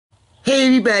Hey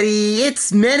everybody,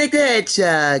 it's Manic the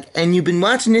Hedgehog, and you've been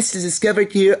watching this to discover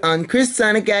here on Chris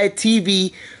Sonic Guide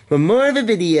TV for more of the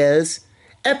videos,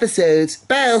 episodes,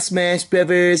 Battle Smash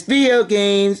Brothers, video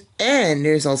games, and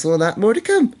there's also a lot more to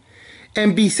come.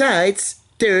 And besides,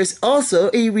 there's also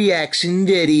a reaction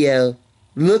video.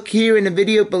 Look here in the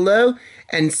video below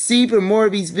and see for more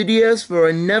of these videos for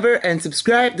another, and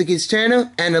subscribe to his channel,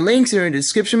 and the links are in the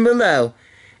description below.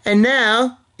 And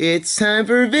now, it's time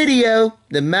for a video.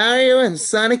 The Mario and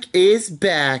Sonic is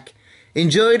back.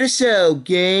 Enjoy the show,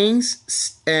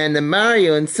 gangs. And the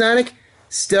Mario and Sonic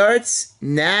starts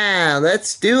now.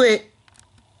 Let's do it.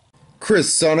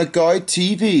 Chris Sonic Guide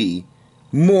TV.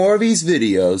 More of these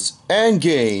videos and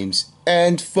games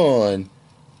and fun,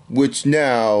 which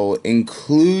now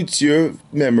includes your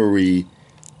memory,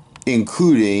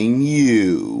 including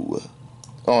you,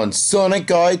 on Sonic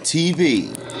Guide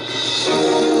TV.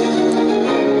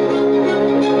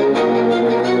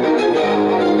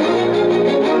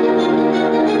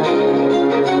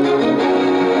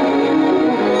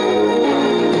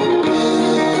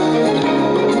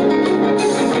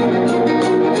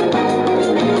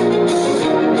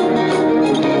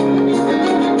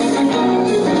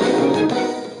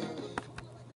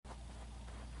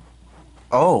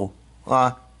 Oh,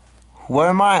 where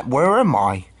am I? Where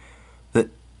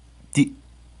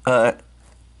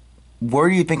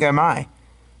do you think am I?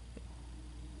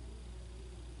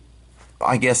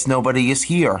 I guess nobody is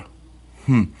here.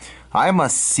 I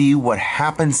must see what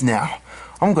happens now.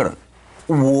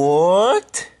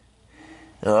 What?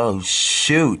 Oh,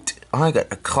 shoot. I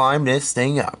gotta climb this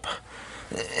thing up.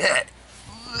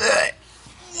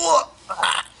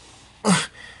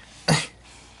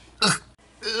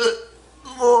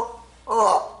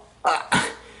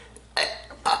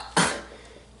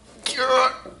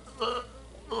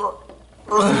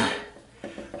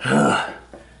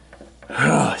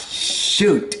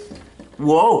 Shoot.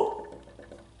 Whoa.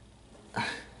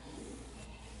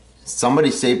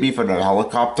 Somebody save me from the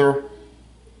helicopter?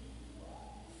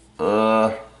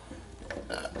 I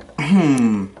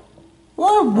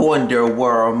wonder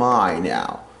where am I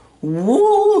now?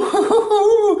 Whoa.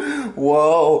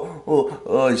 Whoa.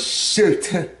 Oh,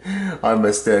 shoot. I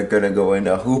must gonna go in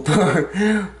a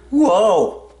hooper.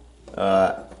 Whoa.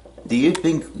 Do you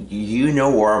think you know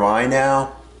where am I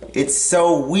now? It's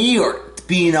so weird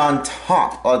being on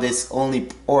top of this only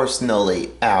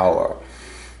personally hour.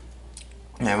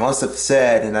 I must have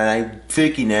said, and I'm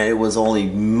thinking that it was only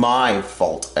my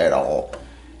fault at all.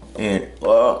 And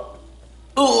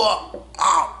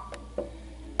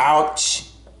ouch,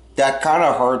 that kind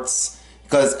of hurts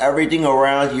because everything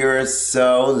around here is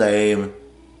so lame.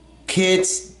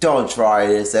 Kids, don't try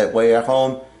this that way at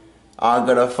home. I'm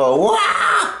gonna fall.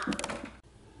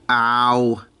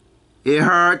 Ow. It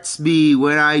hurts me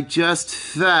when I just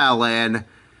fell in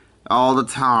all the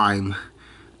time.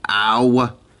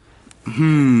 Ow.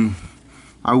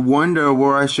 I wonder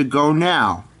where I should go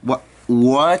now.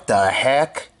 What the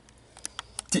heck?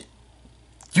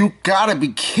 You gotta be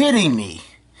kidding me.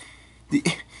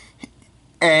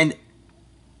 And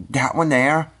that one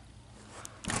there?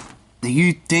 Do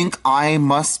you think I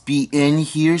must be in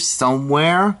here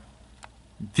somewhere?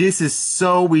 This is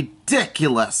so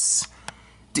ridiculous.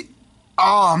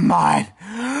 Oh my!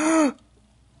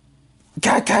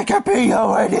 Can't be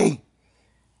already.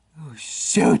 Oh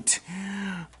shoot!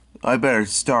 I better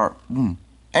start.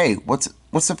 Hey, what's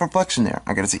the reflection there?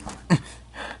 I gotta see.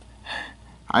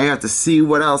 I have to see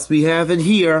what else we have in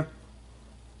here.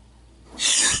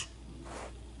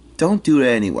 Don't do it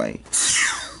anyway.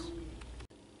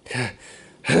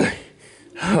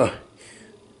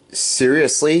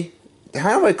 Seriously?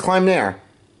 How do I climb there?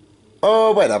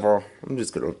 Oh, whatever. I'm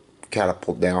just gonna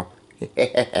catapult down.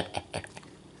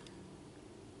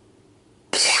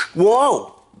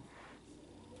 Whoa!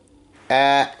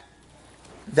 That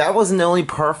wasn't the only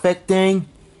perfect thing.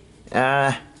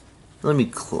 Let me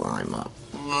climb up.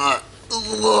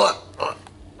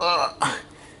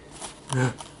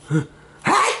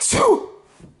 Achoo!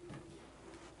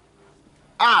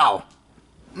 Ow!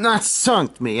 That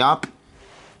sunk me up.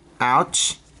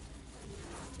 Ouch.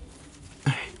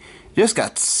 Just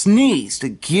got sneezed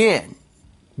again.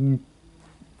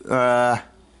 Where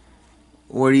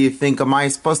do you think am I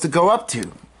supposed to go up to?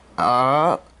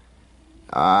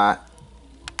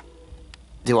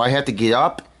 Do I have to get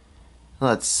up?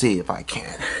 Let's see if I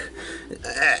can.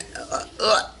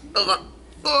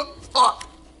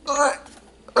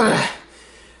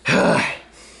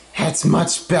 That's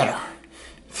much better.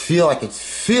 I can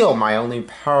feel my only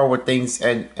power with things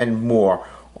and more.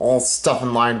 All stuff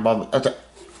in line above me.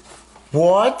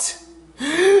 What?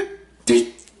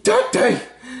 The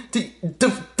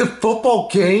football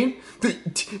game?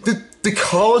 The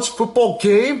college football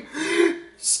game?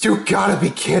 You gotta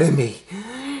be kidding me.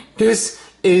 This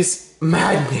is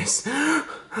madness.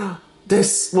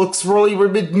 This looks really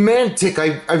romantic,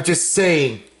 I'm just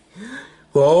saying.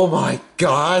 Oh my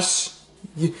gosh.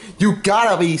 You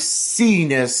gotta be seeing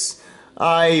this.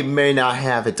 I may not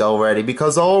have it already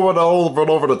because over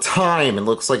the time it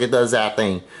looks like it does that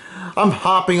thing. I'm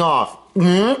hopping off.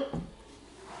 And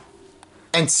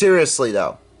seriously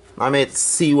though, I may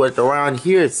see what's around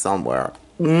here somewhere.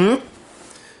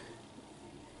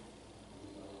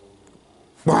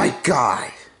 My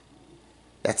God.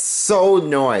 That's so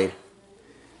annoying.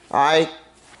 I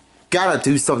gotta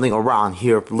do something around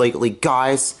here lately,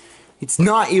 guys. It's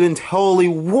not even totally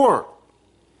work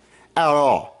at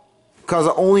all. Because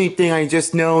the only thing I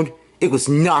just known, it was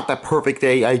not the perfect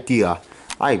idea.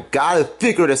 I gotta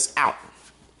figure this out.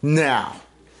 Now.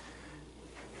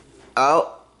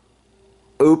 Oh.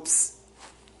 Oops.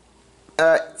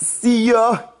 See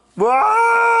ya.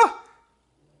 Ah!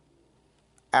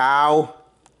 Ow.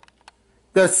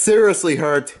 That seriously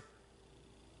hurt.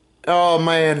 Oh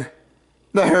man.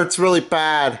 That hurts really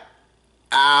bad.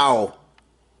 Ow.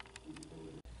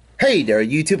 Hey there,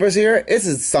 YouTubers here. This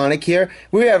is Sonic here.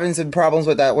 We're having some problems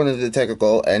with that one of the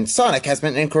technical, and Sonic has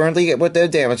been currently with the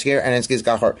damage gear, and his kids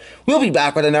got hurt. We'll be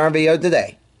back with another video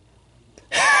today.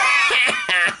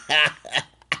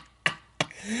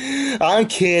 I'm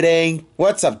kidding.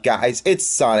 What's up, guys? It's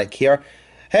Sonic here.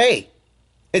 Hey,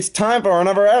 it's time for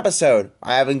another episode.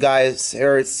 I haven't, guys,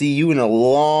 see you in a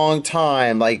long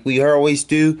time, like we always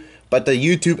do, but the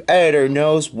YouTube editor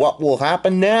knows what will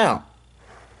happen now.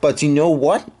 But you know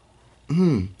what?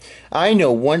 I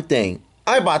know one thing.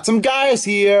 I bought some guys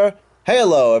here.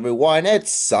 Hello, everyone.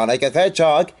 It's Sonic the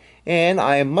Hedgehog, and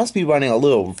I must be running a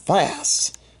little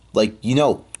fast. Like, you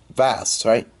know, fast,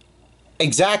 right?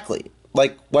 Exactly.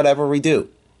 Like whatever we do.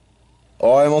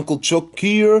 I'm Uncle Chuck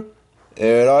here,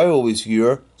 and I always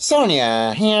hear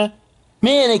Sonia here,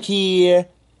 Manic here.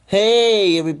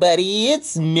 Hey, everybody,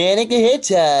 it's Manic the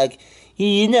Hedgehog.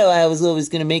 You know I was always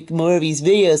gonna make more of these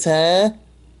videos, huh?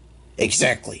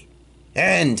 Exactly.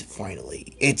 And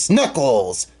finally, it's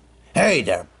Knuckles! Hey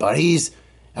there, buddies!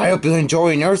 I hope you're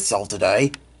enjoying yourself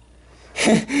today.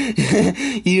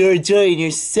 You're enjoying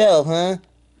yourself, huh?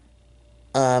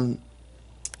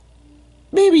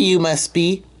 Maybe you must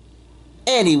be.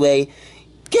 Anyway,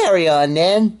 carry on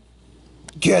then.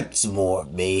 Get some more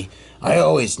of me. I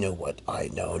always knew what I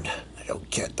knowed. I don't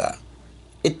get that.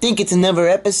 I think it's another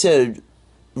episode,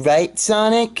 right,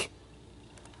 Sonic?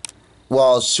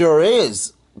 Well, it sure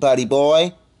is, buddy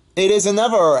boy. It is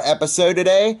another episode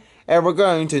today, and we're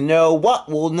going to know what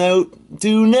we'll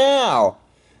do now.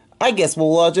 I guess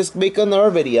we'll just make another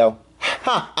video.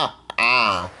 Ha ha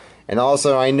ha. And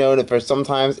also, I know that for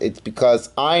sometimes it's because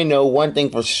I know one thing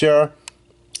for sure.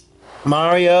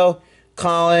 Mario,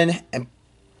 Colin, and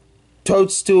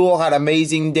Toadstool had an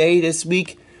amazing day this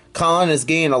week. Colin is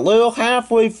getting a little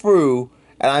halfway through,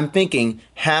 and I'm thinking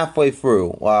halfway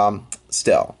through,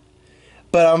 still.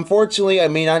 But unfortunately, I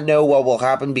may not know what will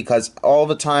happen because all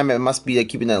the time it must be like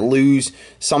keeping it loose.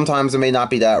 Sometimes it may not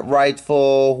be that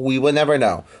rightful. We will never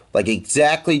know. Like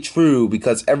exactly true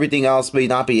because everything else may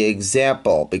not be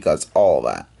example because all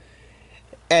that.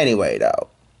 Anyway, though,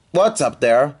 what's up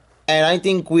there? And I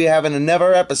think we have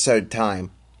another episode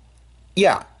time.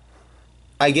 Yeah,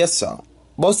 I guess so.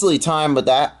 Most of the time with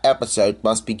that episode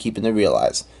must be keeping it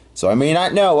realized. So I may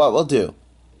not know what we'll do.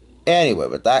 Anyway,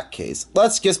 with that case,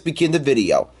 let's just begin the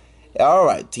video.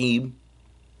 Alright, team.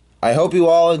 I hope you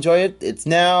all enjoy it. It's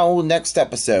now next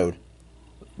episode.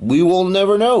 We will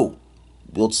never know.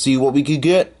 We'll see what we could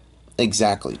get.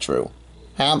 Exactly true.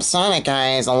 Sonic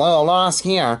Guy is a little lost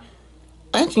here.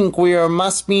 I think we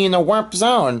must be in a warp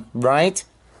zone, right?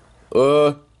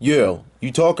 Yeah.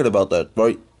 You talking about that,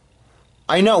 right?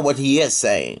 I know what he is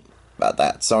saying about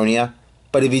that, Sonia.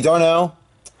 But if you don't know,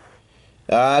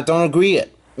 I don't agree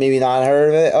it. Maybe not heard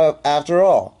of it after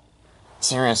all.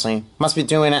 Seriously, must be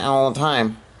doing it all the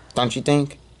time, don't you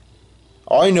think?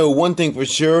 I know one thing for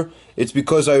sure. It's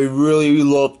because I really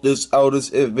love this how this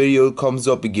video comes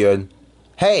up again.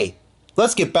 Hey,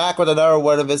 let's get back with another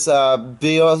one of his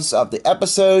videos of the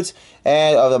episodes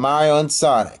and of the Mario and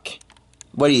Sonic.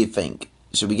 What do you think?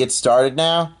 Should we get started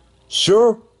now?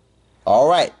 Sure.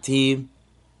 Alright, team.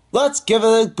 Let's give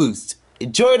it a boost.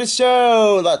 Enjoy the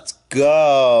show. Let's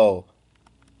go.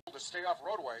 To stay off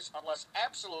roadways unless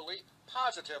absolutely,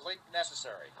 positively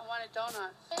necessary. I want a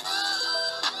donut.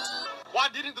 Why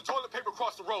didn't the toilet paper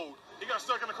cross the road? He got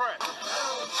stuck in the crack. Well,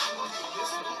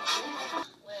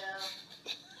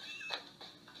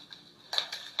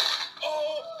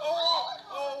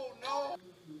 Oh no.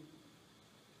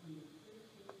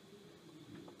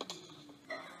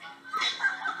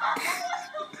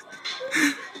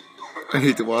 I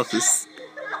hate to watch this.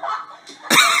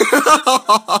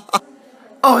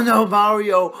 Oh no,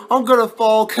 Mario, I'm gonna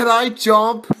fall. Can I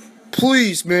jump?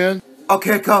 Please, man.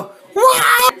 Okay, go.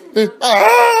 Ah! Me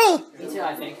too,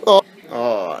 I think. Oh!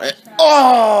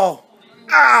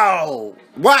 Ow!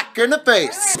 Whack in the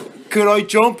face. Can I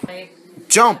jump?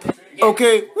 Jump.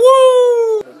 Okay,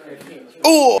 woo!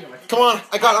 Oh! Come on,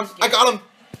 I got him. I got him.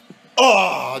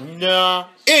 Oh, nah.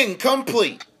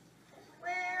 Incomplete.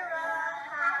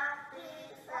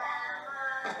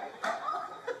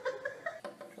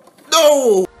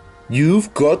 No!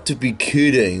 You've got to be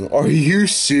kidding. Are you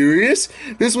serious?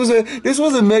 This was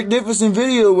a magnificent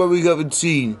video where we haven't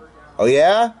seen. Oh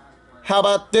yeah? How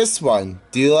about this one?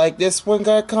 Do you like this one,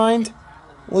 kind?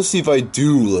 Let's see if I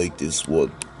do like this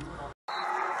one.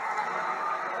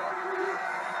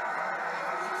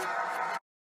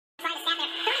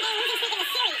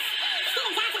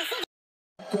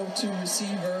 Go to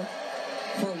receiver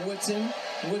for Woodson.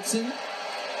 Woodson.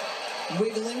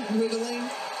 Wiggling,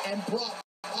 and Brock.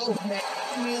 Oh, man.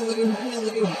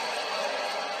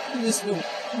 This will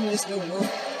work.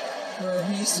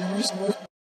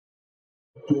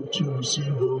 Go to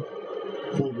receiver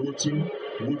for Woodson.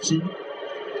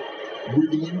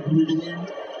 Wiggling,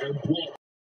 and Brock.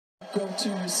 Go to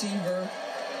receiver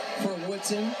for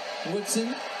Woodson.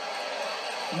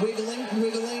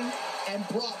 Wiggling, and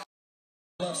Brock.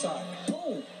 Left side.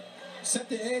 Boom. Set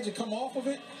the edge and come off of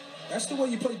it. That's the way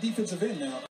you play defensive end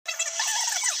now.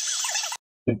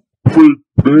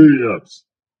 Dance.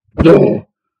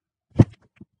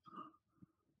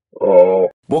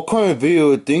 What kind of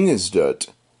video thing is that?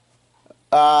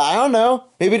 I don't know.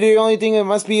 Maybe the only thing that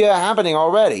must be happening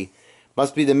already.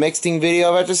 Must be the mixing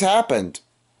video that just happened.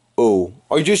 Oh,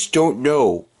 I just don't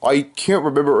know. I can't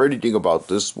remember anything about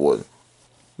this one.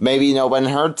 Maybe no one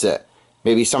heard it.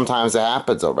 Maybe sometimes it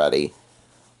happens already.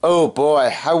 Oh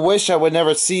boy, I wish I would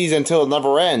never cease until it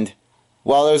never end.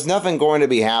 Well, there's nothing going to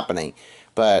be happening,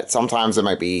 but sometimes it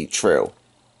might be true.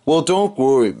 Well, don't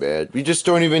worry, man. We just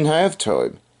don't even have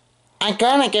time. I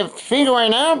gotta get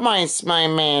figuring out my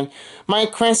man, my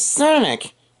Chris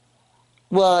Sonic.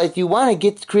 Well, if you want to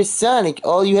get Chris Sonic,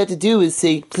 all you have to do is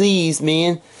say, please,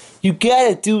 man. You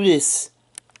gotta do this.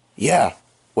 Yeah,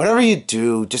 whatever you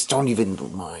do, just don't even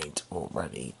mind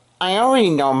already. I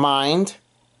already don't mind.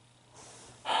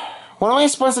 What am I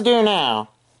supposed to do now?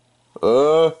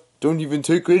 Don't even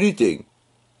take anything.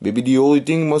 Maybe the only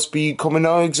thing must be coming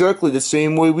out exactly the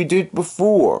same way we did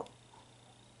before.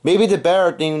 Maybe the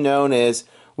better thing known is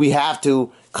we have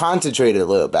to concentrate a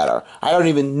little better. I don't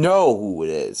even know who it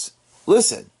is.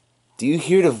 Listen, do you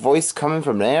hear the voice coming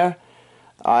from there?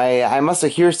 I must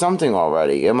have heard something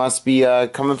already. It must be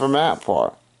coming from that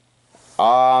part.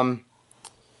 I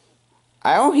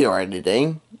don't hear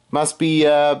anything. Must be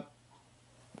I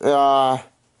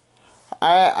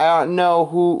don't know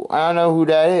who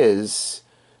that is.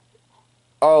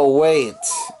 Oh wait.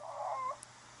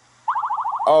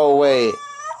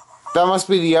 That must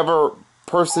be the other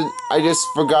person I just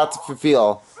forgot to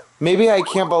fulfill. Maybe I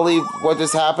can't believe what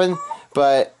just happened,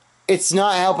 but it's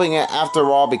not helping it after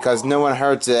all because no one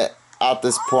heard it at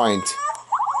this point.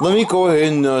 Let me go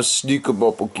ahead and sneak him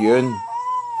up again.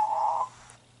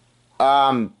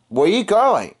 Where are you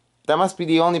going? That must be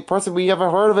the only person we ever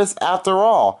heard of us after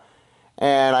all.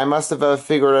 And I must have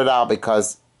figured it out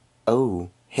because, oh,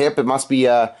 Hip, it must be,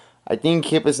 I think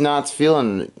Hip is not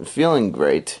feeling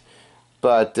great.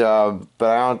 But I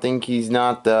don't think he's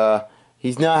not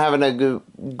having a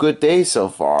good day so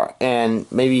far. And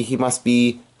maybe he must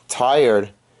be tired.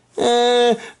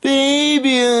 Baby,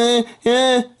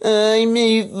 I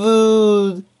need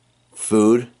food.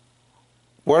 Food?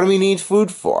 What do we need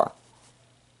food for?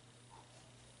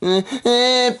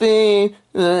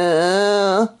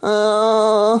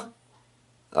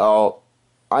 Oh,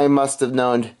 I must have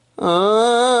known.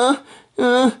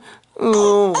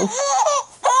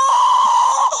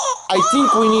 I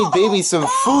think we need baby some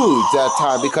food that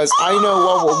time because I know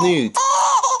what we'll need.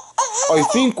 I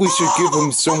think we should give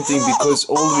him something because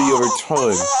all the other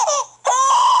time.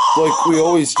 Like we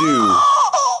always do.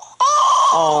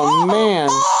 Oh man.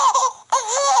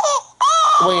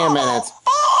 Wait a minute.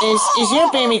 Is your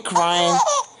baby crying?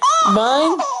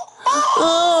 Mine?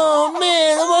 Oh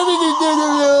man, what did you do?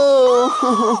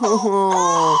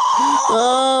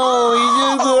 Oh, he's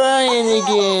just crying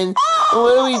again.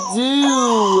 What do we do?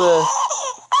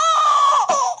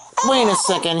 Wait a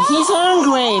second, he's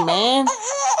hungry, man.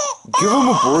 Give him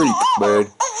a break, man.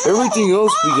 Everything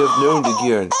else we have known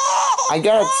again. I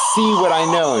gotta see what I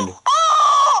known.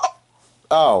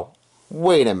 Oh,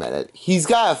 wait a minute. He's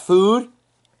got food?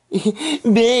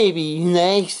 Baby,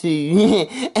 nice food.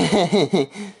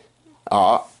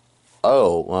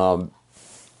 Oh,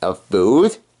 a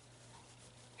food?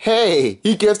 Hey,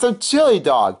 he gave some chili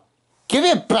dog. Give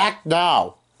it back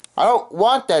now. I don't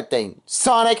want that thing.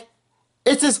 Sonic,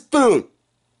 it's his food.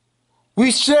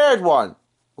 We shared one,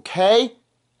 okay?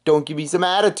 Don't give me some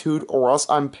attitude or else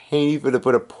I'm paying for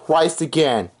the price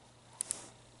again.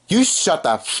 You shut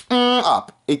the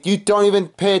up. If you don't even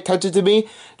pay attention to me,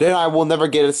 then I will never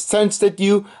get a sense at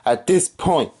you at this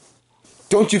point.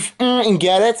 Don't you and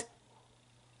get it?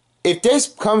 If this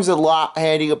comes a lot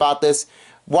handy about this,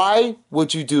 why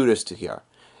would you do this to here?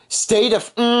 Stay the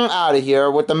out of here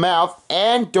with the mouth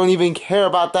and don't even care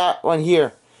about that one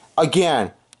here.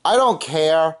 Again, I don't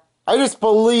care. I just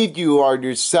believe you are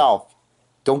yourself.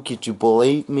 Don't get you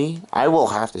believe me. I will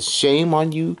have to shame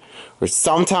on you for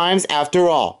sometimes after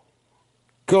all.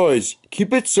 Guys,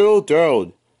 keep it settled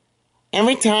down.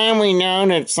 Every time we know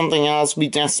that something else, we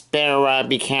just better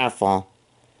be careful.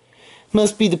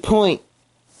 Must be the point,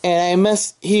 and I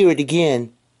must hear it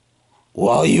again.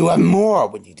 Well, you have more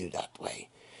when you do that way.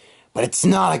 But it's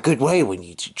not a good way when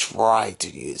you try to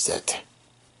use it.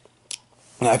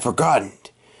 I've forgotten.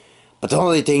 But the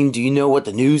only thing, do you know what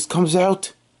the news comes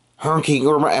out? Hurricane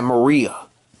Irma and Maria.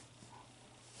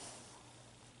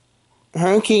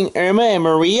 Hurricane Irma and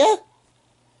Maria?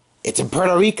 It's in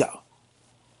Puerto Rico.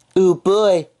 Ooh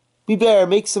boy, we better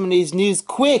make some of these news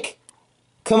quick.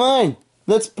 Come on,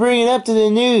 let's bring it up to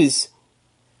the news.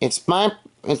 It's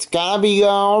gotta be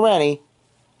already.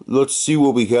 Let's see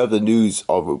what we have the news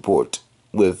I'll report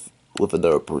with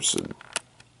another person.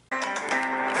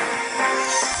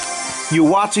 You're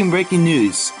watching breaking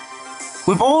news.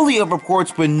 With all the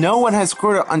reports, but no one has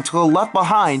heard until left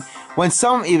behind when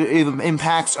some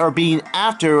impacts are being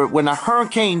after when a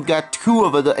hurricane got two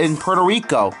of it in Puerto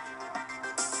Rico.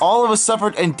 All of us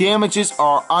suffered and damages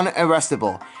are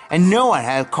unarrestable, and no one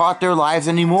has caught their lives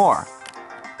anymore.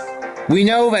 We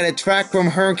know that it tracked from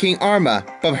Hurricane Irma,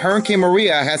 but Hurricane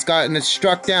Maria has gotten it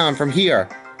struck down from here.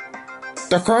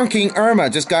 The Hurricane Irma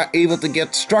just got able to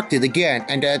get struck it again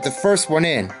and had the first one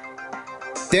in.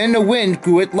 Then the wind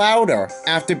grew it louder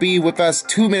after being with us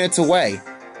 2 minutes away.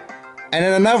 And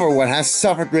then another one has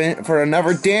suffered for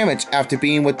another damage after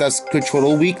being with us with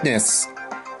total weakness.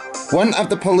 One of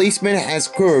the policemen has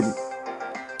cured.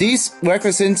 These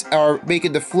requisitions are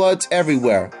making the floods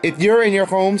everywhere. If you're in your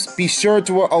homes, be sure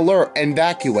to alert and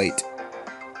evacuate.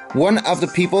 One of the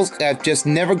people that just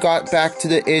never got back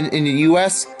to in the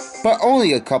US, but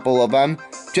only a couple of them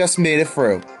just made it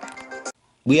through.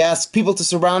 We ask people to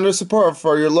surround their support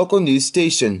for your local news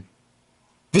station.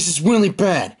 This is really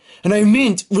bad, and I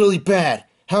meant really bad,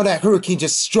 how that hurricane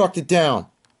just struck it down.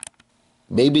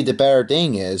 Maybe the better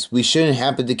thing is, we shouldn't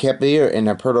happen to keep here in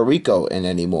Puerto Rico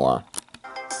anymore.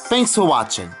 Thanks for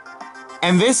watching.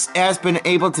 And this has been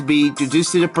able to be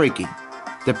introduced to the breaking.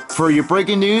 For your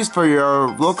breaking news for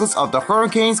your locals of the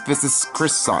hurricanes, this is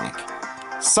Chris Sonic.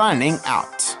 Signing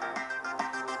out.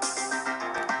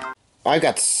 I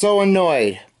got so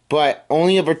annoyed, but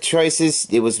only of our choices,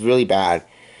 it was really bad.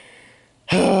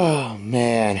 Oh,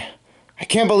 man. I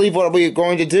can't believe what we're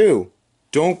going to do.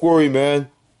 Don't worry, man.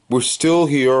 We're still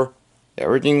here.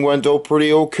 Everything went all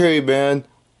pretty okay, man.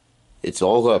 It's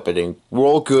all happening. We're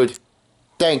all good.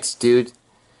 Thanks, dude.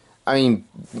 I mean...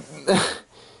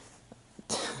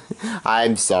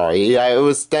 I'm sorry. It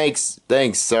was thanks,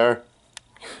 sir.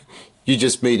 You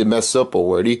just made the mess up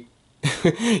already.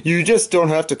 You just don't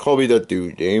have to call me that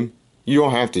dude name. You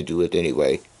don't have to do it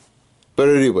anyway. But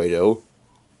anyway, though.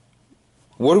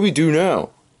 What do we do now?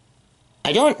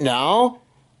 I don't know.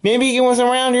 Maybe he was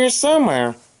around here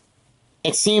somewhere.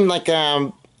 It seemed like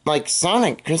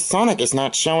Sonic. Chris Sonic is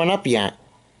not showing up yet.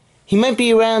 He might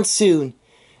be around soon.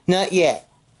 Not yet.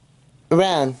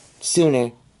 Around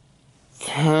sooner.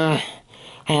 I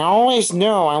always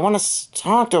know I want to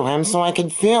talk to him so I can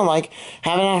feel like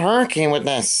having a hurricane with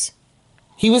this.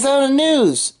 He was on the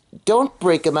news. Don't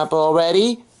break him up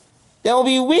already. They'll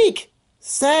be weak,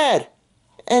 sad,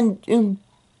 and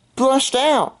brushed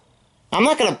out. I'm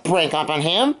not going to break up on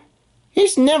him.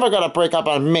 He's never going to break up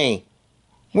on me.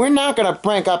 We're not going to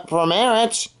break up for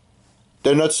marriage.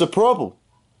 Then that's the problem.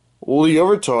 All the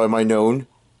other time I known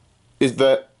is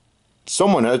that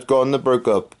someone has gotten the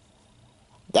breakup.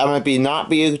 That might not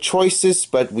be choices,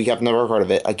 but we have never heard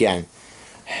of it again.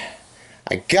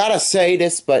 I gotta say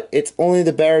this, but it's only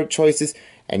the better choices,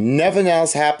 and nothing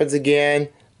else happens again.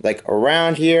 Like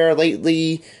around here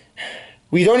lately,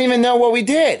 we don't even know what we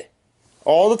did.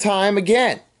 All the time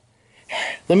again.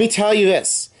 Let me tell you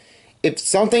this. If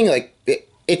something like,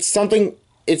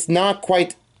 it's not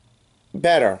quite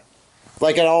better.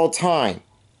 Like at all time.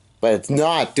 But it's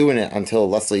not doing it until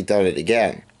Leslie done it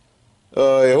again.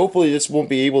 Hopefully this won't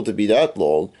be able to be that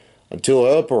long. Until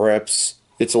hell, perhaps.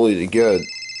 It's only the good.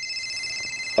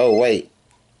 Oh, wait.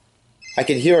 I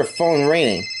can hear a phone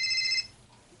ringing.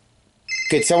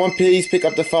 Could someone please pick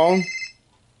up the phone?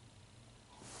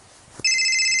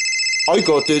 I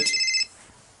got it.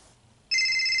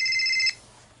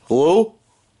 Hello?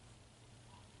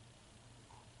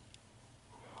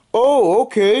 Oh,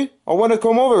 okay. I want to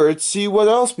come over and see what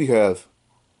else we have.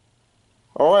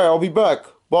 Alright, I'll be back.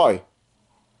 Bye.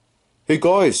 Hey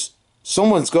guys,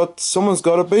 someone's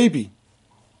got a baby.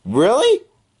 Really?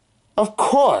 Of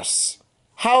course.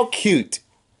 How cute.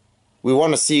 We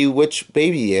want to see which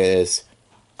baby it is.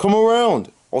 Come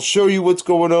around. I'll show you what's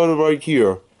going on right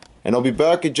here. And I'll be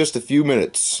back in just a few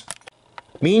minutes.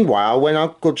 Meanwhile, when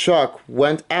Uncle Chuck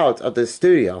went out of the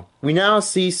studio, we now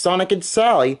see Sonic and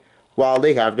Sally while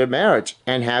they have their marriage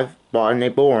and have a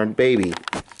born baby.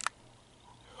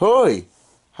 Hi,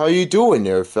 how you doing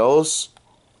there, fellas?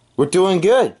 We're doing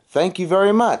good, thank you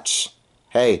very much.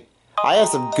 Hey, I have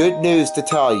some good news to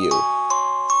tell you.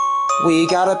 We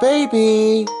got a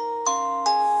baby!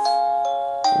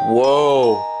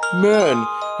 Whoa, man,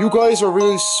 you guys are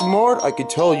really smart, I can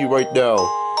tell you right now.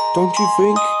 Don't you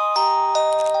think?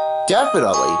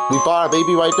 Definitely, we bought a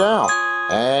baby right now.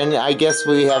 And I guess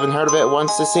we haven't heard of it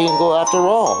once a single after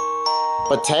all.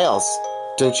 But Tails,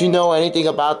 don't you know anything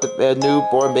about the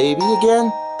newborn baby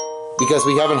again? Because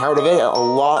we haven't heard of it a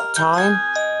lot time?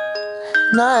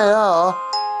 Not at all,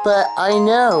 but I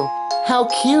know. How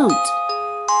cute.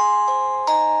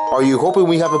 Are you hoping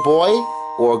we have a boy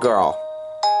or a girl?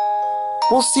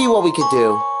 We'll see what we can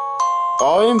do.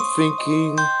 I'm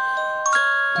thinking...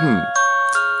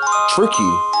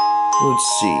 tricky.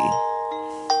 Let's see.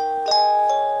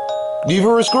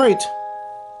 Neither is great.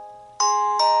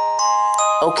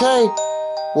 Okay,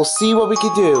 we'll see what we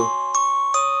can do.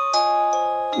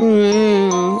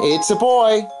 It's a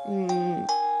boy.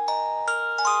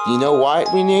 You know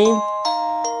what we name?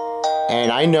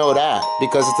 And I know that,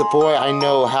 because it's a boy, I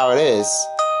know how it is.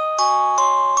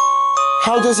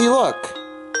 How does he look?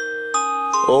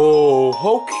 Oh,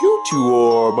 how cute you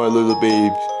are, my little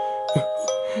babe.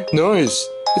 Nice.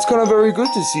 It's kind of very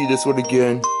good to see this one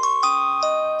again.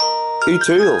 Hey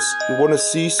Tails, you want to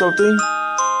see something?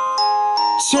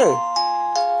 Sure.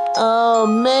 Oh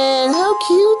man, how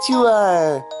cute you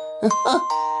are.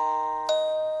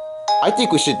 I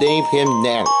think we should name him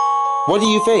Nat. What do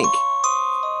you think?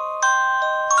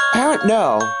 I don't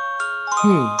know.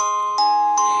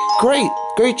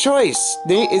 Great choice.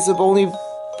 Nate is the only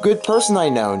good person I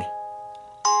know.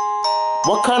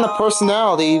 What kind of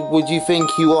personality would you think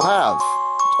he will have,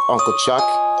 Uncle Chuck?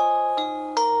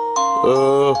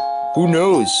 Who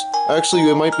knows? Actually,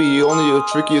 it might be only the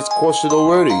trickiest question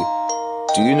already.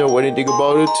 Do you know anything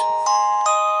about it?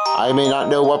 I may not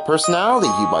know what personality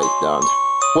he might know.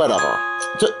 Whatever.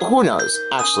 Who knows,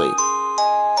 actually.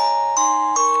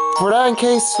 For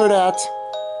that,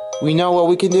 we know what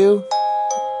we can do.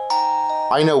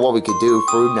 I know what we can do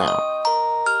for now.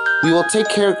 We will take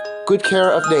good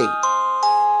care of Nate.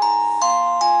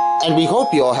 And we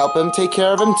hope you'll help him take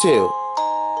care of him too,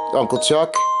 Uncle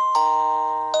Chuck.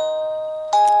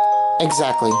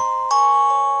 Exactly.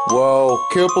 Wow,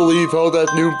 can't believe how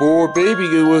that newborn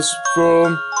baby was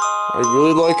from. I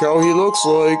really like how he looks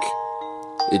like.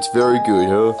 It's very good,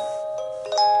 huh?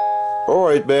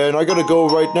 Alright, man, I gotta go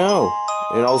right now.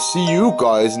 And I'll see you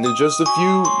guys in just a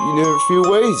few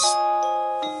ways.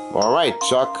 Alright,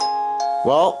 Chuck.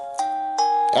 Well,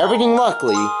 everything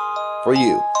luckily for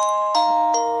you.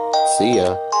 See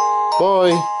ya.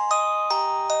 Bye.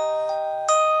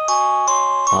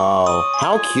 Oh,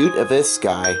 how cute of this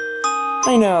guy.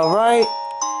 I know, right?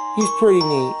 He's pretty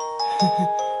neat.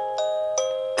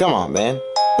 Come on, man.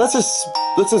 Let's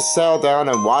just settle down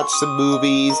and watch some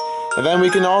movies, and then we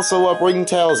can also bring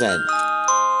Tails in.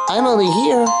 I'm only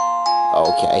here.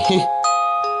 Okay.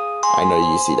 I know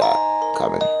you see that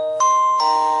coming.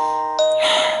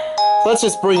 Let's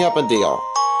just bring up a deal.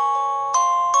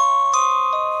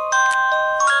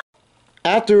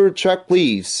 After Chuck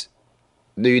leaves,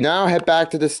 we now head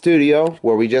back to the studio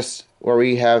where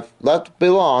we have left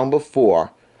belong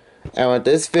before, and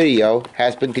this video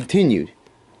has been continued.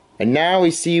 And now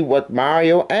we see what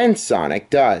Mario and Sonic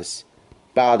does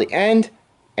by the end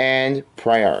and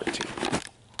priority.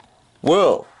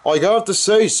 Well, I have to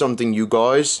say something, you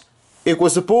guys. It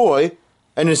was a boy,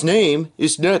 and his name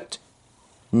is Nate.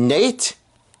 Nate?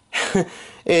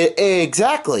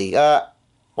 Exactly.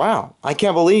 Wow, I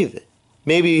can't believe it.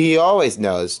 Maybe he always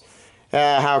knows.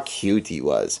 How cute he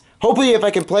was. Hopefully if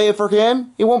I can play it for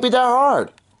him, it won't be that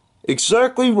hard.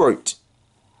 Exactly right.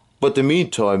 But the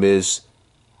meantime is,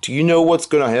 do you know what's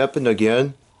gonna happen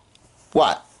again?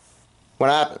 What? What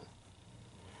happened?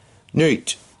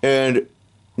 Nate and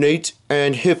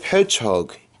Hip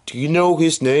Hedgehog. Do you know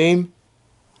his name?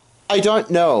 I don't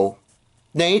know.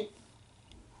 Nate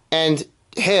and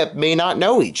Hip may not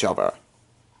know each other.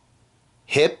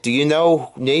 Hip, do you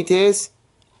know who Nate is?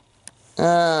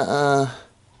 Yeah,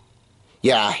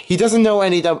 he doesn't know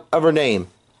any other name.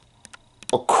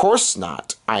 Of course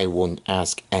not. I won't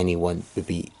ask anyone to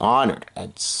be honored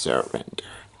and surrender.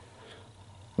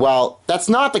 Well, that's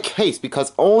not the case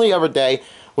because only other day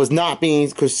was not being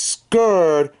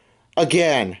scared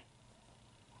again.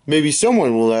 Maybe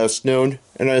someone will ask known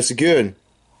and ask again.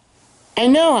 I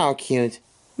know how cute.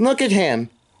 Look at him.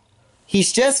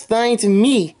 He's just fine to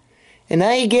me, and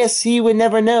I guess he would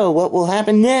never know what will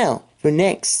happen now for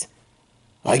next.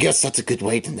 I guess that's a good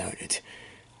way to note it.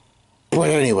 But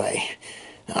anyway,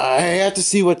 I have to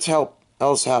see what's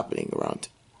else happening around.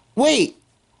 Wait!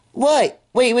 What?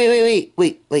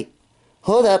 Wait.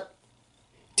 Hold up.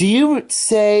 Do you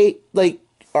say,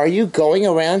 are you going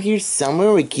around here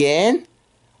somewhere again?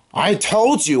 I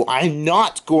told you I'm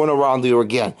not going around there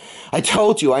again. I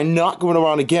told you I'm not going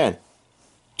around again.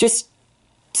 Just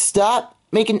stop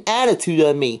making attitude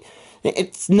on me.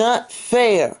 It's not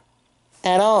fair.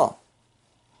 At all.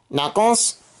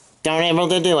 Knuckles, don't able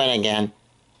to do it again.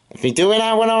 If you do it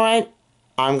that one alright,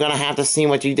 I'm gonna have to see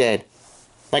what you did.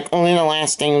 Like only the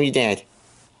last thing you did.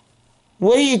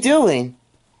 What are you doing?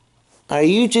 Are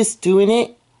you just doing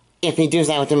it? If he does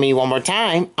that to me one more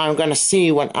time, I'm gonna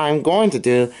see what I'm going to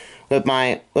do with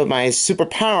my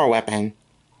superpower weapon.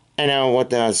 I know what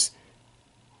does.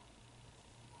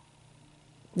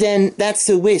 Then that's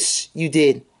the wish you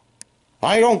did.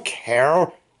 I don't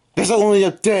care. There's only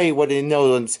a day when the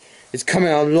Nolans is coming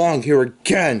along here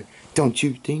again. Don't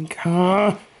you think,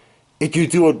 huh? If you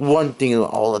do it one thing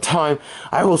all the time,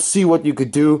 I will see what you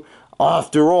could do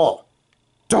after all.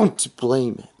 Don't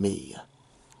blame me.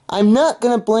 I'm not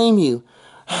gonna blame you.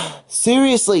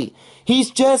 Seriously,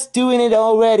 he's just doing it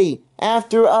already,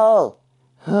 after all.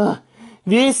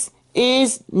 This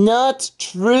is not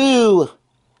true.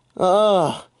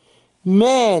 Oh,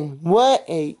 man, what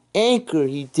a anchor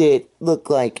he did look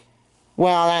like.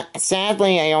 Well,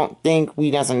 sadly, I don't think we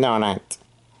doesn't know that.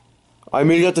 I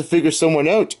may have to figure someone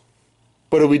out.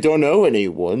 But if we don't know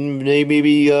anyone, they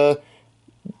maybe,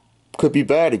 could be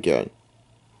bad again.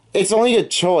 It's only a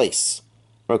choice.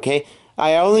 Okay?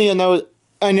 I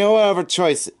know our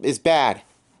choice is bad.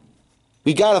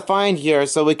 We gotta find here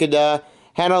so we could,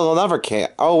 handle another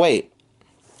cat. Oh, wait.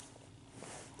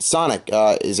 Sonic,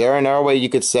 is there another way you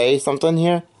could say something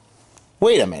here?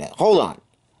 Wait a minute, hold on.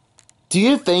 Do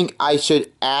you think I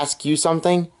should ask you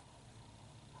something?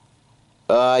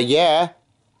 Yeah.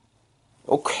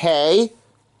 Okay.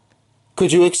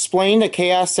 Could you explain the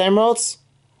Chaos Emeralds?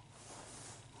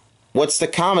 What's the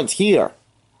comment here?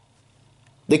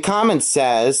 The comment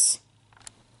says,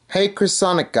 "Hey Chris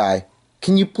Sonic Guy,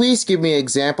 can you please give me an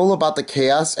example about the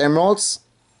Chaos Emeralds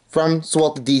from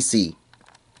Swalta DC?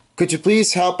 Could you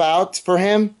please help out for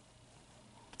him?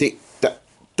 The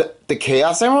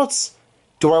Chaos Emeralds?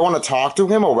 Do I want to talk to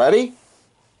him already?"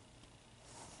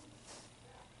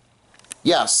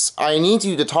 Yes, I need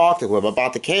you to talk to him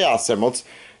about the Chaos Emeralds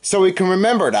so we can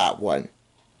remember that one.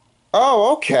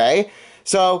 Oh, okay.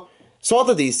 So,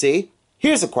 Swalta DC,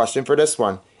 here's a question for this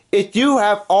one. If you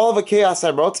have all of the Chaos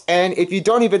Emeralds, and if you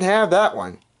don't even have that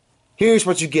one, here's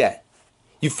what you get.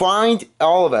 You find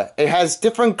all of it. It has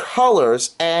different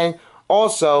colors, and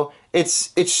also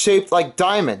it's shaped like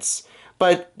diamonds.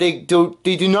 But they do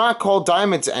not call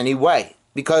diamonds anyway,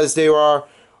 because they are,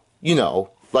 you know,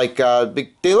 like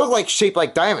they look like shaped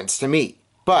like diamonds to me.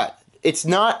 But it's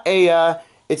not a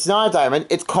diamond.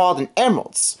 It's called an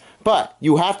emeralds. But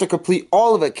you have to complete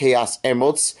all of the Chaos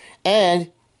Emeralds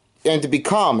and to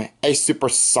become a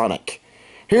Supersonic.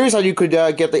 Here's how you could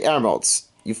get the emeralds.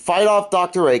 You fight off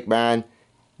Dr. Eggman.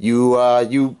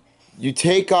 You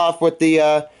take off with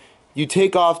the you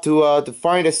take off to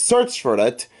find a search for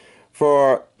it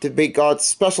to make a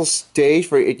special stage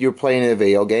for if you're playing a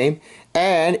video game.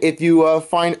 And if you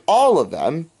find all of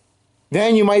them,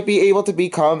 then you might be able to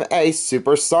become a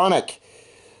Supersonic.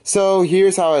 So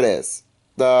here's how it is.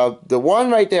 The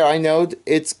one right there, I know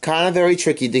it's kind of very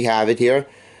tricky to have it here,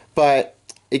 but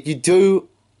if you do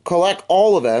collect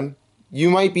all of them, you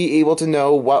might be able to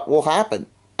know what will happen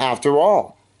after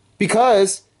all.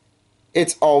 Because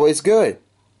it's always good.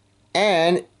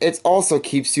 And it also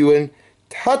keeps you in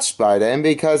touch by them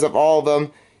because of all of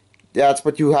them. That's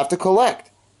what you have to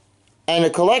collect. And a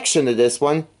collection of this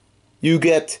one, you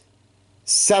get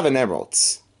 7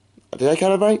 emeralds. Did I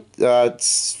count it right?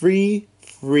 It's 3.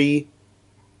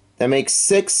 That makes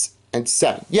 6 and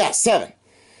 7. Yeah, 7.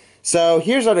 So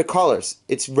here's are the colors.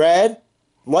 It's red,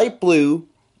 light blue,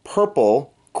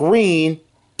 purple, green,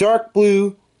 dark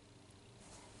blue,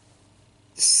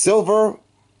 silver,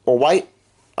 or white.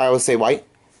 I would say white.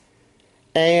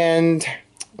 And,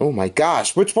 oh my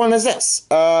gosh, which one is this?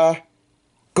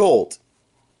 Gold.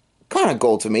 Kind of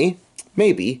gold to me.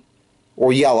 Maybe.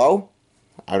 Or yellow.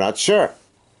 I'm not sure.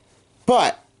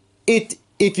 But,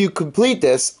 if you complete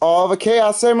this, all the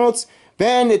Chaos Emeralds,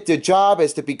 then the job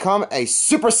is to become a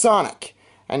supersonic.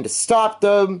 And to stop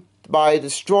them by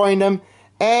destroying them.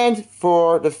 And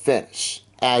for the finish.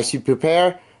 As you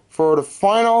prepare for the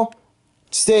final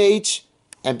stage.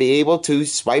 And be able to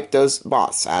swipe those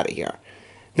boss out of here.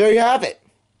 There you have it.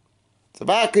 So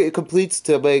that completes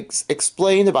to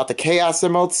explain about the Chaos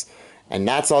Emeralds. And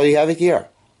that's all you have here.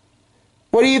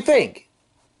 What do you think?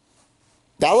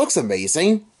 That looks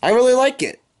amazing. I really like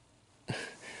it.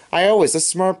 I always a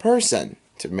smart person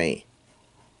to me.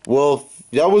 Well,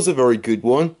 that was a very good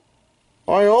one.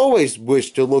 I always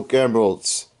wished to look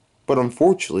emeralds. But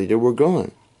unfortunately they were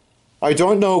gone. I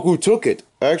don't know who took it,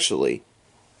 actually.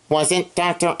 Was it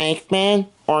Dr. Eggman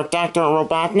or Dr.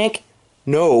 Robotnik?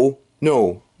 No,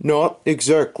 not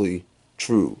exactly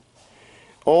true.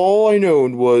 All I know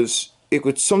was if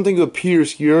it's something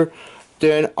appears here,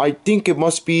 then I think it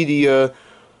must be the,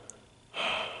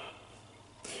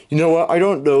 You know what, I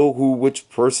don't know which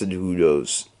person who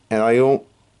knows. And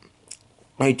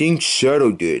I think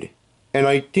Shadow did. And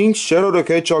I think Shadow the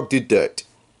Hedgehog did that.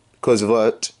 Because of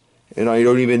that. And I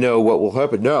don't even know what will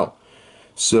happen now.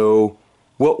 So,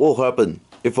 what will happen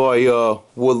if I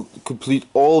will complete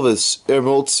all this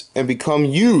emeralds and become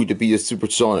you to be a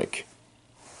supersonic?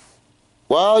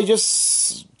 Well,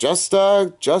 just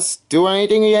do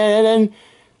anything and then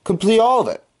complete all of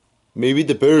it. Maybe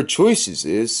the better choices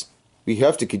is we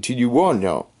have to continue on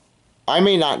now. I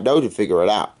may not know to figure it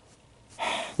out.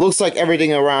 Looks like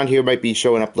everything around here might be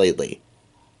showing up lately.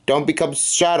 Don't become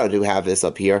Shadow to have this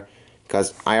up here,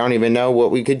 because I don't even know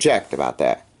what we could check about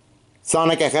that.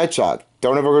 Sonic the Hedgehog,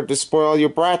 don't ever to spoil your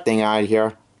brat thing out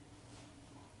here.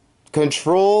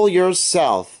 Control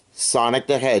yourself, Sonic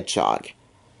the Hedgehog.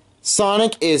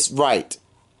 Sonic is right.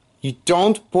 You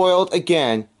don't boil it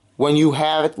again when you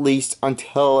have at least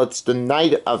until it's the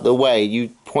night of the way you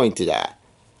pointed at.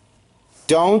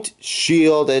 Don't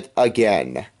shield it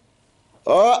again.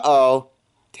 Uh-oh.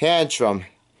 Tantrum.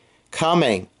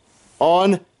 Coming.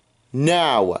 On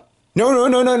now.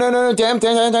 No, damn,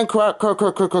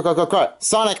 correct.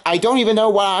 Sonic, I don't even know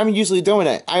why I'm usually doing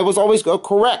it. I was always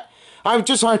correct. I'm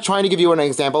just trying to give you an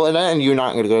example, and then you're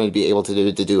not going to be able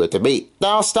to do it to me.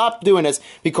 Now stop doing this,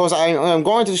 because I'm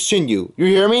going to shin you. You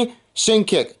hear me? Shin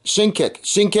kick, shin kick,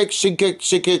 shin kick, shin kick,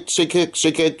 shin kick, shin kick,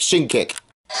 shin kick, shin kick.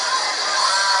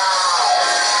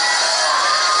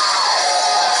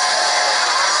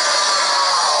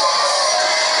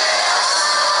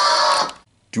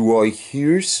 Do I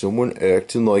hear someone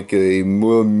acting like a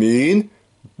mean?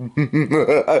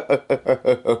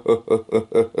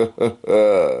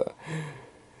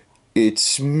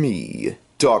 It's me,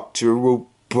 Dr.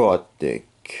 Robotnik.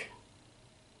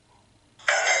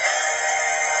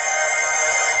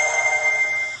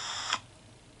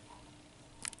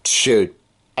 Shoot,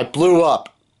 I blew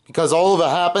up. Because all of it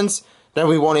happens, then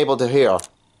we won't able to hear.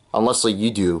 Unless like you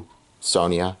do,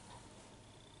 Sonia.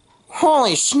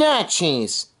 Holy snack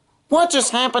cheese! What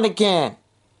just happened again?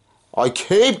 I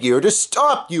came here to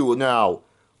stop you now!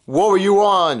 What were you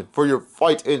on for your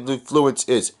fight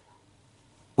influences?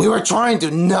 We were trying to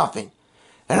do nothing.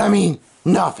 And I mean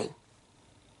nothing.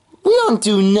 We don't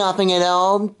do nothing at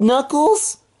all,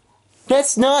 Knuckles.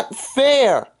 That's not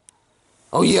fair.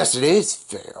 Oh yes, it is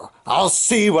fair. I'll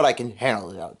see what I can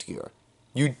handle out here.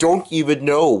 You don't even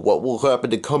know what will happen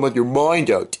to come on your mind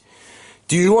out.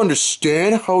 Do you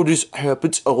understand how this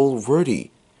happens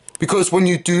already? Because when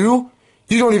you do,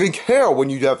 you don't even care when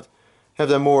you have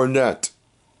that marionette.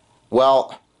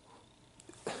 Well,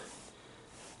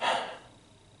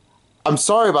 I'm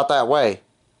sorry about that way,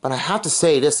 but I have to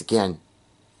say this again.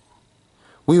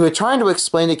 We were trying to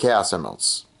explain the Chaos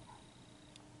Emeralds.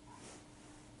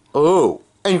 Oh,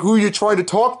 and who you trying to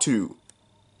talk to?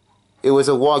 It was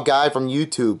a guy from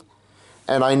YouTube.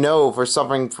 And I know for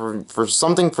something for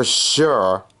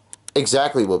sure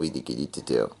exactly what we need to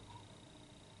do.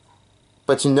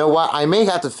 But you know what? I may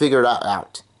have to figure that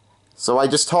out. So I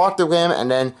just talked to him, and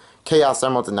then Chaos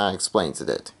Emeralds and that explains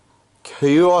it.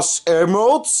 Chaos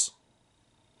Emeralds?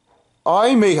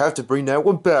 I may have to bring that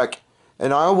one back,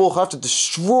 and I will have to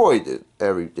destroy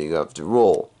everything after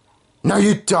all. No,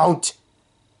 you don't!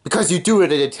 Because you do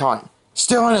it at a time.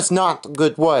 Still, and it's not a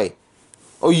good way.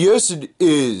 Oh, yes, it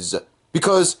is.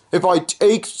 Because if I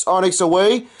take Sonics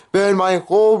away, then my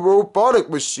whole robotic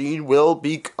machine will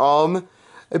become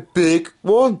a big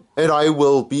one, and I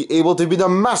will be able to be the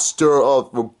master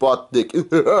of Robotnik.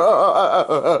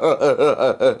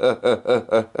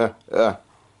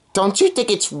 Don't you think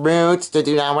it's rude to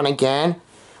do that one again?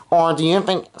 Or do you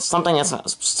think something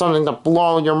to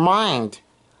blow your mind?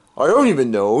 I don't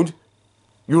even know.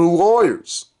 You're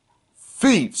liars.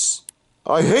 Thieves.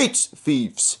 I hate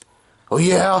thieves. Oh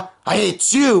yeah, I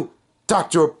hate you,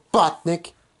 Dr.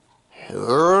 Robotnik.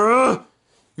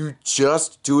 You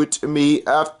just do it to me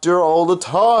after all the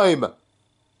time.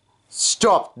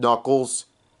 Stop, Knuckles.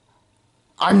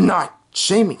 I'm not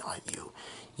shaming on you.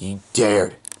 You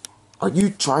dared. Are you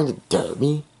trying to dare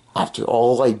me after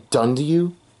all I've done to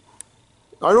you?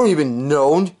 I don't even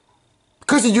know.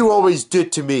 Because you always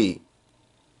did to me.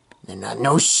 And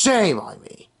no shame on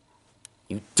me.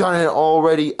 You've done it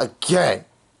already again.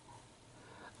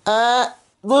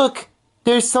 Look.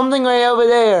 There's something right over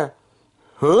there.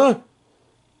 Huh?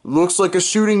 Looks like a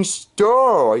shooting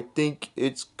star. I think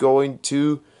it's going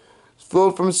to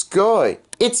float from the sky.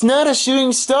 It's not a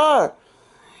shooting star.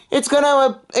 It's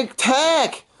gonna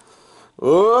attack.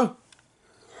 I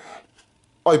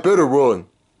better run.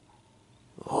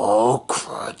 Oh,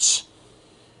 crutch.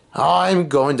 I'm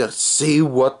going to see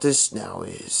what this now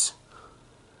is.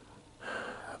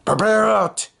 Prepare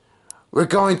out. We're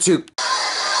going to...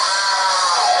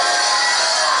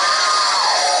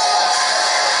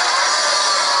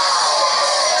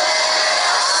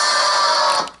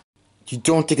 You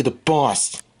don't think of the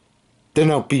boss, then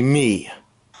it'll be me.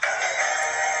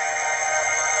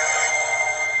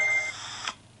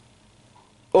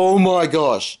 Oh my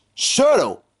gosh.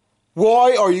 Shadow,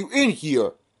 why are you in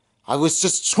here? I was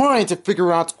just trying to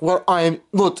figure out what I am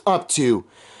looked up to.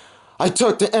 I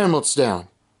took the emeralds down,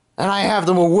 and I have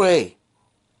them away.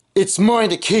 It's mine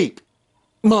to keep.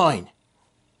 Mine.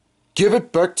 Give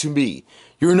it back to me.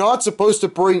 You're not supposed to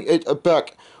bring it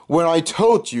back when I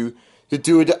told you to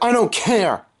do it. I don't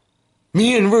care.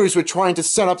 Me and Rouge were trying to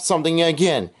set up something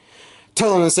again.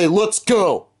 Tell them to say, let's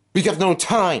go. We got no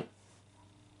time.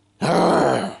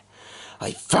 Arrgh.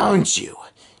 I found you.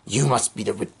 You must be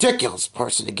the ridiculous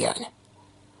person again.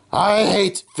 I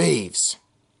hate thieves.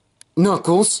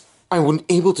 Knuckles, I wasn't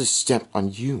able to step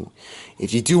on you.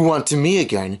 If you do want to me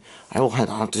again, I will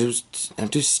have to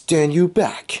stand you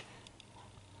back.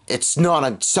 It's not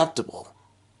acceptable.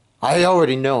 I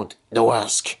already know to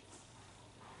ask.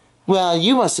 Well,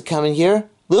 you must have come in here.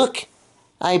 Look,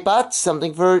 I bought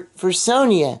something for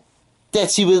Sonia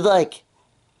that she would like.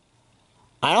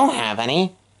 I don't have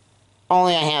any.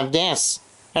 Only I have this.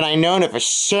 And I know it for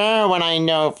sure when I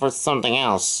know for something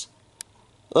else.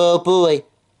 Oh boy,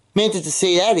 meant to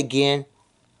say that again.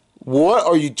 What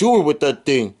are you doing with that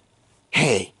thing?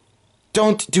 Hey,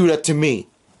 don't do that to me.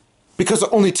 Because the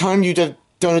only time you'd have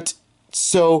done it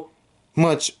so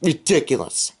much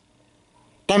ridiculous.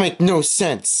 That makes no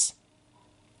sense.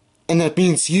 And that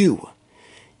means you.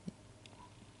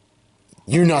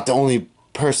 You're not the only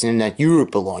person that you're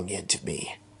belonging to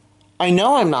me. I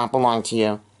know I'm not belonging to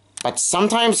you. But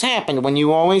sometimes happen when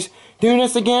you always do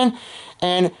this again.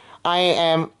 And I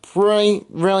am really,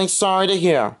 really sorry to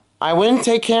hear. I wouldn't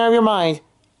take care of your mind.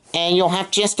 And you'll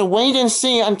have just to wait and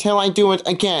see until I do it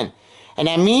again. And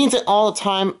that means it all the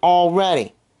time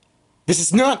already. This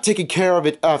is not taking care of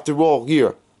it after all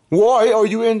here. Why are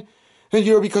you in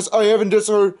here? Because I haven't just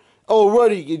heard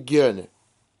already again.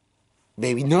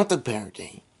 Maybe not the better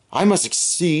day. I must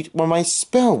exceed where my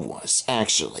spell was,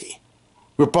 actually.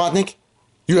 Robotnik,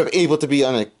 you are able to be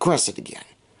unaggressive again.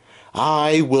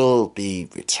 I will be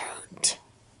returned.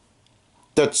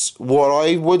 That's what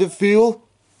I would feel.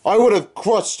 I would have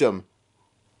crushed him.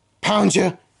 Pound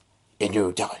you, and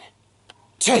you're done.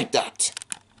 Take that.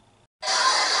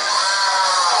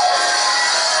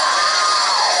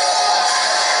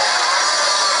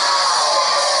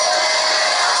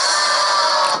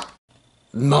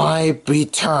 My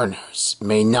returners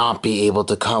may not be able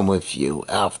to come with you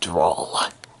after all.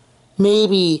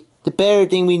 Maybe the better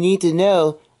thing we need to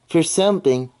know for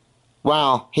something.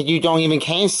 Well, you don't even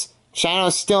case.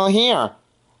 Shadow's still here.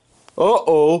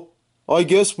 Uh-oh. I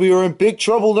guess we are in big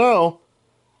trouble now.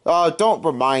 Don't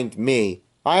remind me.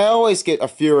 I always get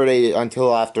infuriated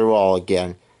until after all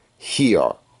again.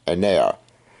 Here and there.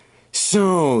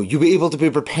 So, you be able to be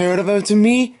prepared to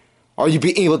me? Or you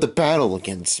be able to battle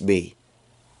against me?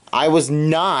 I was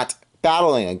not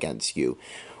battling against you.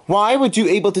 Why would you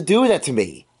able to do that to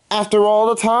me? After all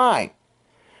the time?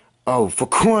 Oh, for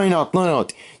crying out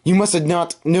loud. You must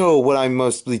not know what I'm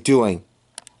mostly doing.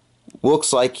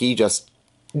 Looks like he just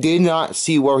did not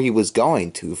see where he was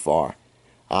going too far.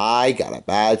 I got a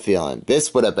bad feeling.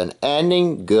 This would have been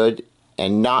ending good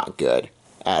and not good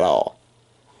at all.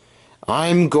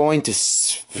 I'm going to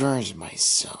spurge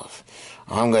myself.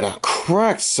 I'm gonna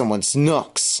crack someone's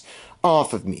knucks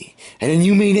off of me, and then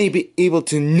you may be able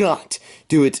to not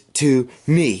do it to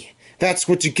me. That's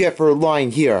what you get for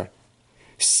lying here.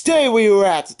 Stay where you're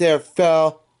at there,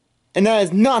 fell. And that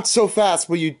is not so fast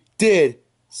what you did.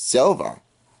 Silver.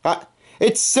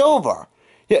 It's Silver.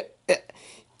 Yeah,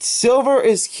 Silver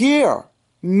is here.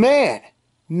 Man.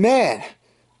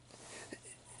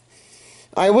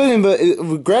 I wouldn't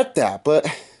regret that, but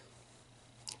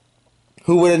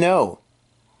who would have known?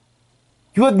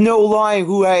 You have no lie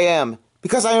who I am,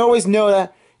 because I always know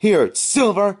that. Here,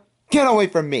 Silver, get away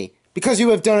from me, because you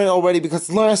have done it already, because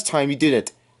last time you did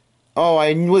it. Oh,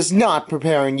 I was not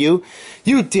preparing you.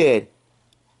 You did.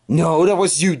 No, that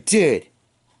was you did.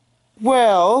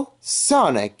 Well,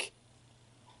 Sonic,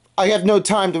 I have no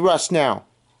time to rush now.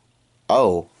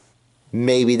 Oh,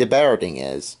 maybe the better thing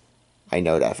is. I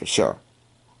know that for sure.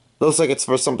 Looks like it's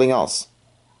for something else.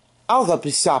 I'll help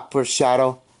you stop for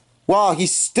Shadow while he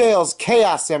steals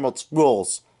Chaos Emerald's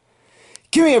rules.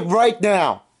 Give me it right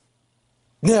now.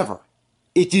 Never.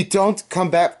 If you don't come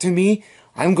back to me,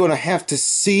 I'm gonna have to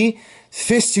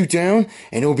fist you down,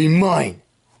 and it'll be mine.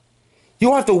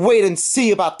 You'll have to wait and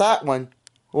see about that one.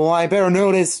 Well, I better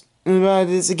notice about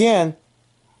this again.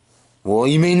 Well,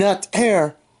 you may not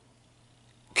dare.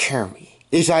 Care me,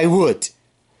 if I would.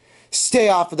 Stay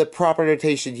off of the proper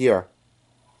rotation here.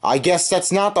 I guess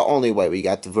that's not the only way we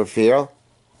got to fulfill.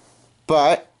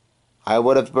 But I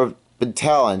would have been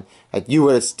telling that you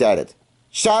would have said it.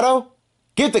 Shadow,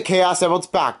 get the Chaos Emeralds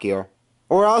back here,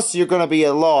 or else you're gonna be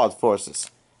at law forces.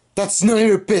 That's none of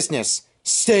your business.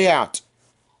 Stay out.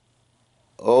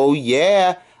 Oh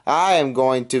yeah, I am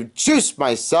going to juice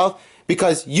myself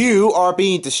because you are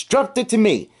being disruptive to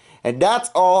me, and that's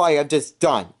all I have just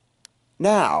done.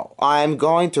 Now, I'm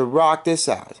going to rock this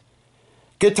out.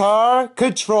 Guitar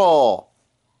control.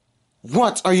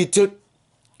 What are you doing?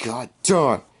 God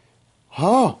darn.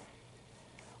 Oh.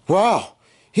 Wow.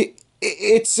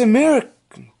 It's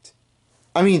American.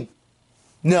 That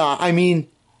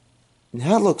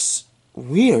looks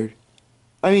weird.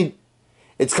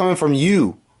 It's coming from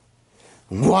you.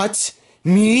 What?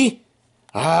 Me?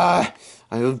 I've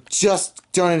just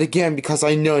done it again because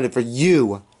I know it for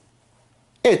you.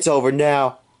 It's over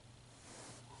now.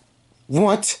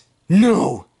 What?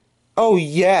 No. Oh,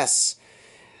 yes.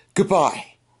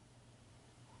 Goodbye.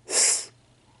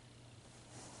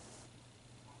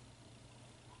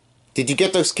 Did you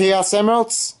get those Chaos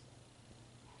Emeralds?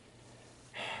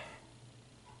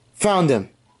 Found them.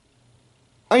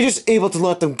 I'm just able to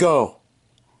let them go.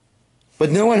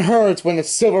 But no one hurts when the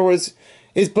silver is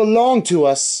belonged to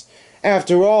us.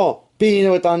 After all, being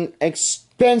with an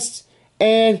expense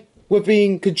and with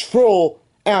being control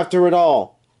after it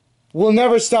all. We'll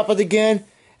never stop it again,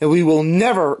 and we will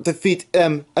never defeat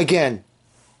them again.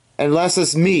 Unless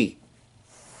it's me.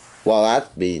 Well, that's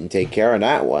being take care of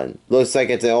that one. Looks like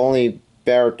it's the only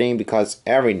better thing because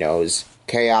everyone knows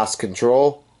chaos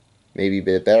control. Maybe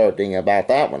the better thing about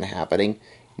that one happening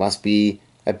must be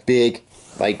a big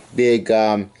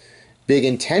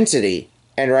intensity.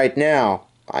 And right now,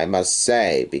 I must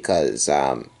say, because,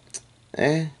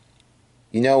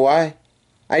 you know why?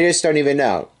 I just don't even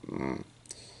know.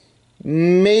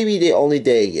 Maybe the only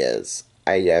day is.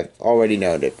 I have already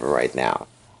known it for right now.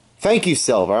 Thank you,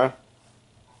 Silver.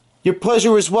 Your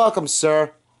pleasure is welcome,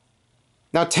 sir.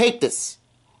 Now take this.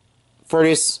 For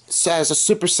this as a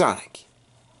supersonic.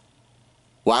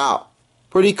 Wow.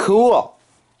 Pretty cool.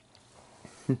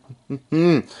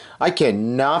 I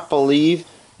cannot believe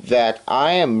that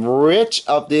I am rich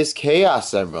of this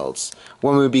Chaos Emeralds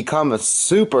when we become a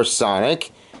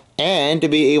supersonic and to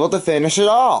be able to finish it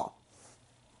all.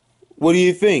 What do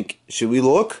you think? Should we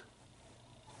look?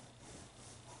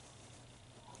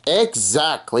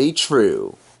 Exactly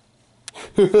true.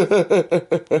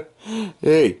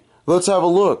 Hey, let's have a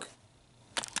look.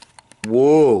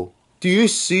 Whoa, do you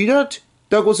see that?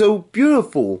 That was so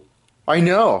beautiful. I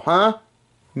know, huh?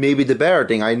 Maybe the better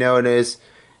thing I know is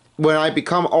when I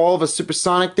become all of a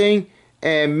supersonic thing,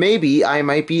 and maybe I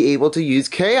might be able to use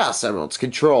Chaos Emeralds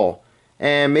control.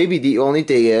 And maybe the only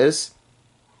thing is,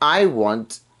 I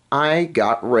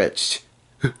got rich.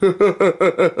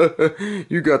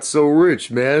 You got so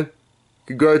rich, man.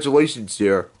 Congratulations,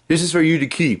 dear. This is for you to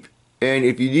keep. And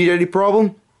if you need any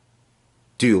problem,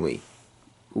 do me.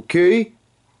 Okay?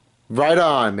 Right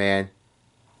on, man.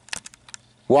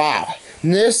 Wow.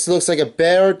 This looks like a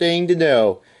better thing to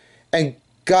know. And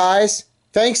guys,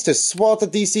 thanks to Swalta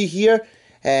DC here.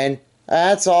 And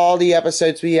that's all the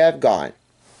episodes we have gone.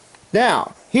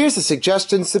 Now, here's a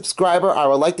suggestion subscriber. I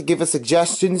would like to give a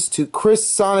suggestions to Chris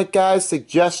Sonic Guy's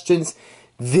suggestions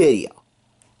video.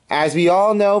 As we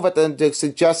all know, but the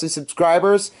suggested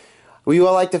subscribers, we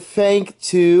would like to thank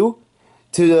to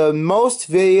the most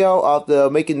video of the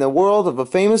making the world of a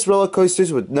famous roller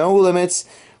coasters with no limits,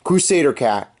 Crusader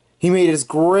Cat. He made his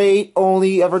great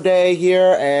only ever day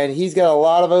here, and he's got a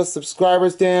lot of us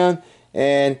subscribers down,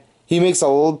 and he makes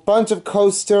a bunch of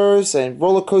coasters and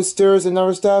roller coasters and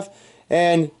other stuff,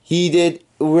 and he did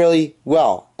really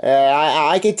well.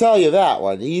 I can tell you that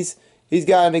one. He's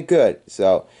gotten it good.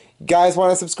 So, you guys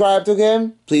want to subscribe to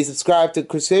him? Please subscribe to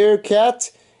Crusader Cat,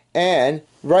 and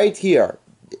right here,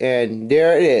 and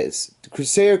there it is. The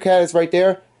Crusader Cat is right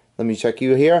there. Let me check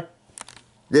you here.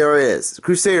 There it is,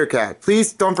 Crusader Cat.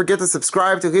 Please don't forget to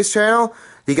subscribe to his channel.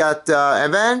 You got,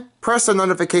 and then press the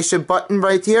notification button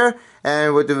right here,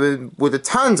 and with the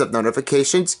tons of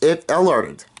notifications if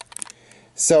alerted.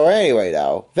 So anyway,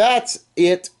 though, that's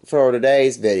it for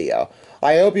today's video.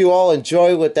 I hope you all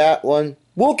enjoy with that one.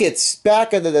 We'll get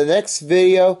back into the next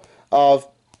video of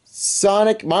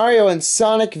Mario and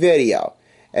Sonic video.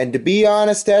 And to be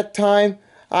honest, that time,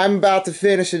 I'm about to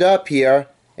finish it up here.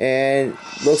 And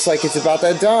looks like it's about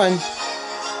that done.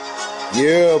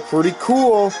 Yeah, pretty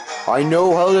cool. I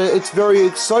know how it's very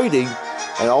exciting.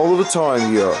 And all of the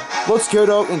time here. Let's get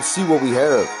out and see what we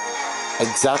have.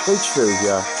 Exactly true,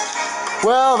 yeah.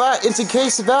 Well, it's in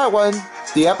case of that one.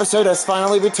 The episode has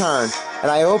finally returned. And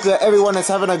I hope that everyone is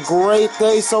having a great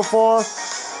day so far.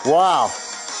 Wow.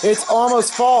 It's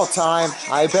almost fall time.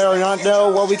 I better not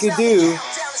know what we can do.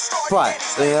 But,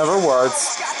 in other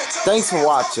words, thanks for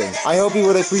watching. I hope you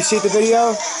would appreciate the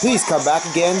video. Please come back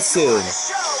again soon.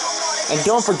 And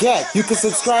don't forget, you can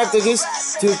subscribe to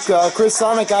Chris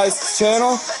Sonic Guy's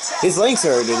channel. His links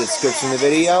are in the description of the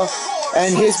video.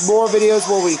 And his more videos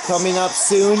will be coming up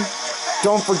soon.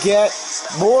 Don't forget,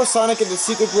 more Sonic and the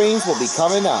Secret Rings will be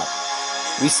coming up.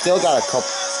 We still got a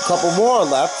couple more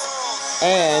left.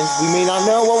 And we may not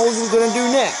know what we're going to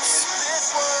do next.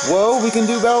 Well, we can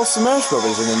do Battle Smash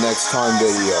Brothers in the next time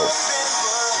video.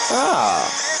 Ah,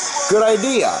 good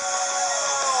idea.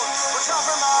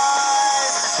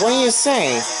 What do you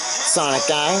say, Sonic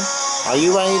Guy? Are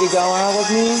you ready to go out with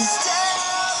me?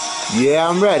 Yeah,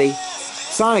 I'm ready.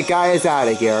 Sonic Guy is out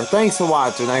of here. Thanks for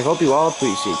watching. I hope you all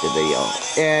appreciate the video.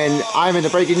 And I'm in the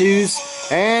breaking news,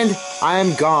 and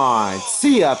I'm gone.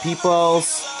 See ya,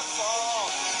 peoples.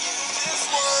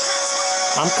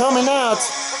 I'm coming out.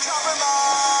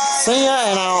 See ya,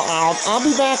 and I'll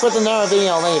be back with another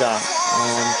video later.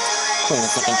 Wait a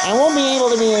second. I won't be able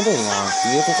to be in a video. Do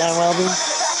you think I will be?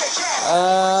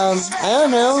 I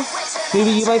don't know.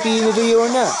 Maybe you might be in the video or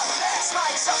not.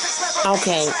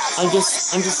 Okay, I'm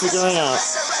just figuring out.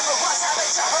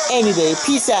 Anyway,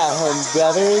 peace out, home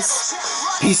brothers.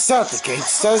 Peace out, the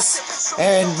gangsters.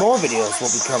 And more videos will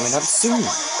be coming up soon.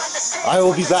 I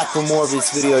will be back for more of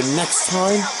this video next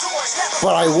time.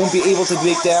 But I won't be able to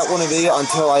make that one a video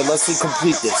until I let's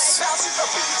complete this.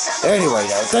 Anyway,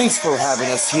 though, thanks for having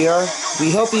us here.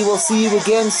 We hope we will see you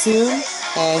again soon.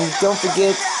 And don't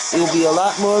forget, it will be a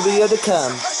lot more video to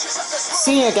come.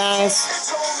 See ya,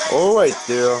 guys. Alright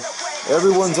there.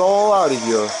 Everyone's all out of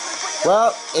here.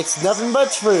 Well, it's nothing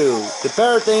but true. The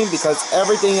better thing because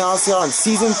everything else here on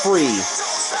Season 3.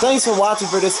 Thanks for watching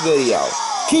for this video.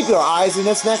 Keep your eyes on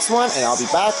this next one, and I'll be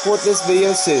back with this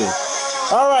video soon.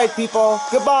 Alright, people.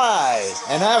 Goodbye.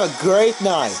 And have a great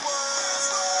night.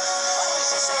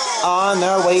 On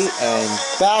our way, and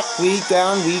back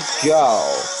down we go.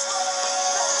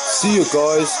 See you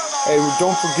guys. And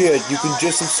don't forget, you can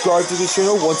just subscribe to the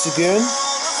channel once again.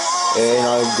 And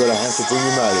I'm gonna have to bring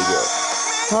him out of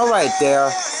here. Alright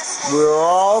there. We're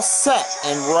all set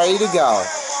and ready to go.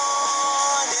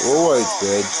 Alright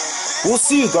then. We'll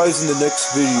see you guys in the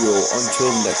next video.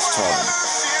 Until next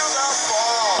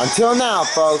time. Until now,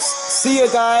 folks. See you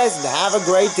guys and have a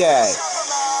great day.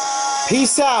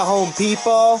 Peace out, home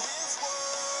people.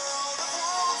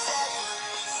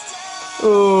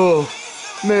 Oh,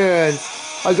 man.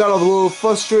 I got a little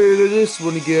frustrated at this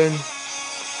one again.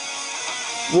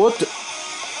 What the?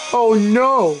 Oh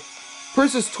no!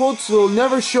 Princess Toadstool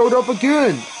never showed up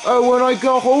again when I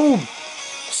got home.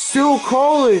 Still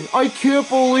calling. I can't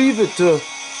believe it.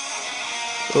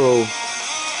 Oh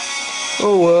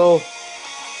well.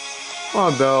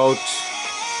 I'm out.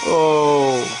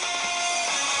 Oh.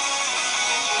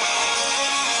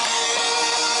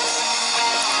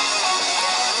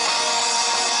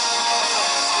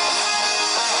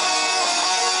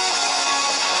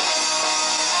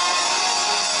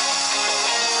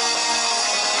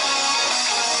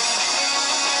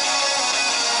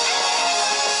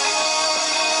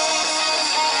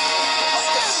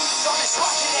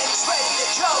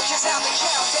 Just how the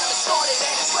countdown is started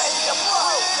and it's ready to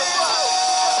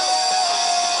blow.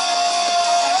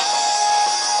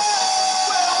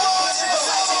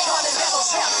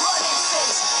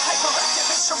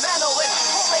 know it.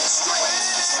 Won't make